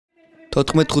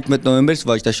14-15 ნოემბერს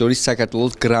ვაჟთა შორის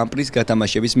საქართველოს გრან-პრის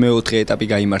გათამაშების მეოთხე ეტაპი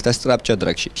გაიმართა სწრაფ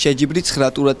ჭადრაკში. შეჯიბრი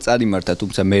 9 ტურად წარიმართა,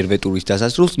 თუმცა მერვე ტურის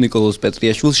დასასრულს ნიკოლოზ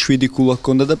პეტრიაშვილს 7 ქულა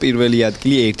ჰქონდა და პირველი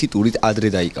ადგილი 1 ტურით ადრე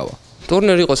დაიკავა.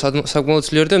 ტურნირი იყო საკმაოდ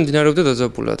ძლიერი და მდინარეობდა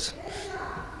დაძაბულად.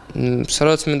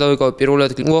 სადაც მე დავიკავე პირველი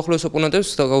ადგილი, უახლოეს ოპონენტებს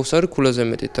გავუსწარი ქულაზე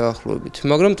მეტით დაახლოებით.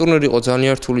 მაგრამ ტურნირი იყო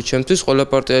ძალიან რთული ჩემთვის, ყველა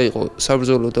პარტია იყო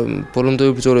საბრძოლო და ბოლომდე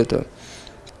ვიბრძოლე და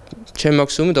ჩემ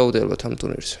მაქსიმუმი დაუდელებათ ამ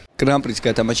ტურნირს. გრან-პრის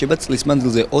გათამაშება წლის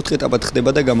მანძილზე 4 ეტაპად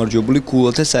ხდება და გამარჯვებული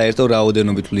ქულათა საერთო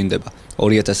რაოდენობით ვლინდება.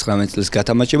 2019 წლის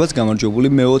გათამაშებაც გამარჯვებული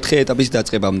მეოთხე ეტაპის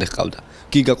დაწყებამდე ჰყავდა.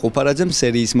 გიგა ყופარაძემ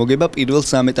სერიის მოგება პირველ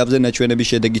 3 ეტაპზე ნაჩვენების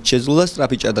შედეგით შეძლო და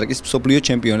სწრაფი ჭადრაკის მსოფლიო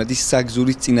ჩემპიონატის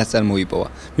საგზურის წინასწარ მოიპოვა.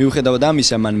 მიუხედავად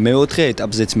ამისა, მან მეოთხე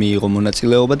ეტაპზეც მიიღო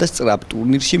მონაწილეობა და სწრაფ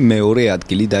ტურნირში მეორე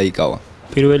ადგილი დაიკავა.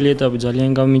 პირველი ეტაპი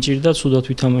ძალიან გამიჭირდა, ცუდად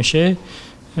ვითამაშე.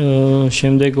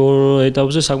 შემდეგ ორ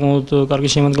ეტაპზე საკმაოდ კარგი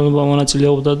შემადგენლობა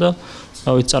მონაწილეობდა და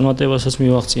რავით წარმატებასაც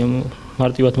მივაღწია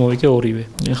მარტივად მოვიგე ორივე.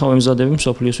 ეხლა ვემზადები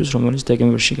მსოფლიოსთვის, რომელიც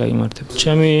დეკემბერში გაიმართება.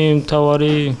 ჩემი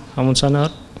მთავარი ამოცანა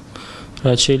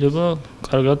რაც შეიძლება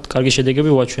კარგი შედეგები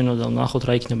ვაჩვენო და ნახოთ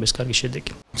რა იქნება ეს კარგი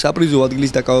შედეგი. საპრიზო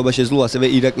ადგილის დაკავება შეძლო ასევე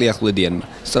ირაკლი ახვლედიანმა.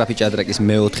 სწრაფი ჭადრაკის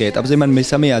მეოთხე ეტაპზე მან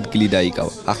მესამე ადგილი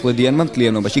დაიკავა. ახვლედიანმა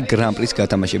მთლიანობაში გრან-პრის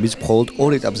გათამაშების მხოლოდ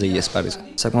 2 ეტაპზე იასპარეზა.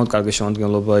 საკმაოდ კარგი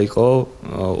შემადგენლობა იყო.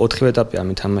 4 ეტაპი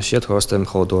ამითამაშია, თორსტე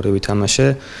მხოლოდ 2 ვითამაშე.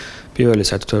 პირველი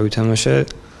საერთოდ 2 ვითამაშე.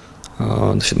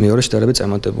 მეორე შედარებით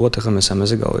წარმატებულად ახლა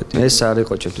მესამეზე გავედი. ეს არ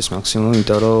იყო ჩემთვის მაქსიმუმი,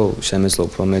 იმიტომ რომ შემეძლო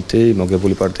უფრო მეტი,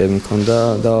 მოგებული პარტიები მქონდა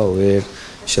და ვერ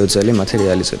შევძელი მათი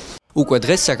რეალიზება. უკვე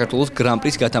დღეს საქართველოს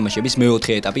გრან-პრის გათამაშების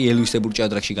მეოთხე ეტაპი ელვისებურ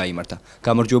ჭადრაკში გაიმართა.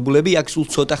 გამარჯვებულები აქ სულ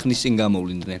ცოტა ხნის წინ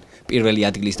გამოვლინდნენ. პირველი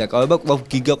ადგილის დაკავება კვლავ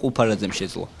გიგა ყופარაძემ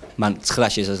შეძლო. მან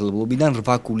 9 შესაძლებლობიდან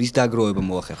 8 ქულის დაგროვება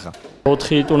მოახერხა.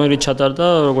 4 ტურნირი ჩატარდა,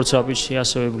 როგორც რაპიდში,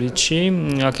 ასევე ბლიცში.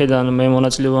 აქედან მე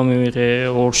მონაწილეობა მივიღე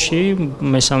 2-ში,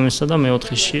 მესამესა და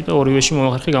მეოთხეში და ორივეში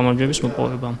მოახერხე გამარჯვების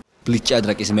მოპოვება. ბლიც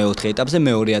ჭადრაკის მეოთხე ეტაპზე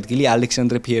მეორე ადგილი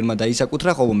ალექსანდრე ფიერმა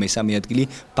დაისაკუთრა, ხოლო მესამე ადგილი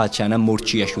ბაჩანა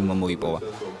მორჩიაშვილმა მოიპოვა.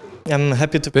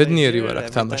 ბედნიერი ვარ აქ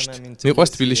თამაშით.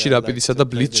 მიყვარს თბილისში რაპიდისა და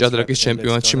ბლიც ჭადრაკის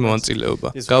ჩემპიონატში მომაწილეობა.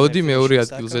 გავედი მეორე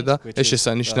ადგილზე და ეს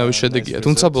შესანიშნავი შედეგია,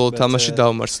 თუმცა ბოლო თამაში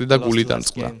დავმარცხდი და გული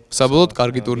დამწყდა. საბოლოოდ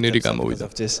კარგი ტურნირი გამოვიდა.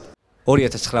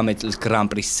 2019 წლის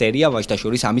გრან-პრის სერია ვაჟთა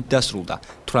შორის ამით დასრულდა.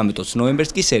 18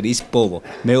 ნოემბერს კი სერიის ბოლო,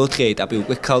 მეოთხე ეტაპი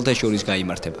უკვე ქალთა შორის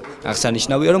გაიმართება.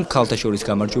 აღსანიშნავია, რომ ქალთა შორის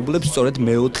გამარჯვებულებს სწორედ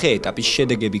მეოთხე ეტაპის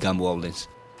შედეგები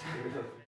გამოავლენს.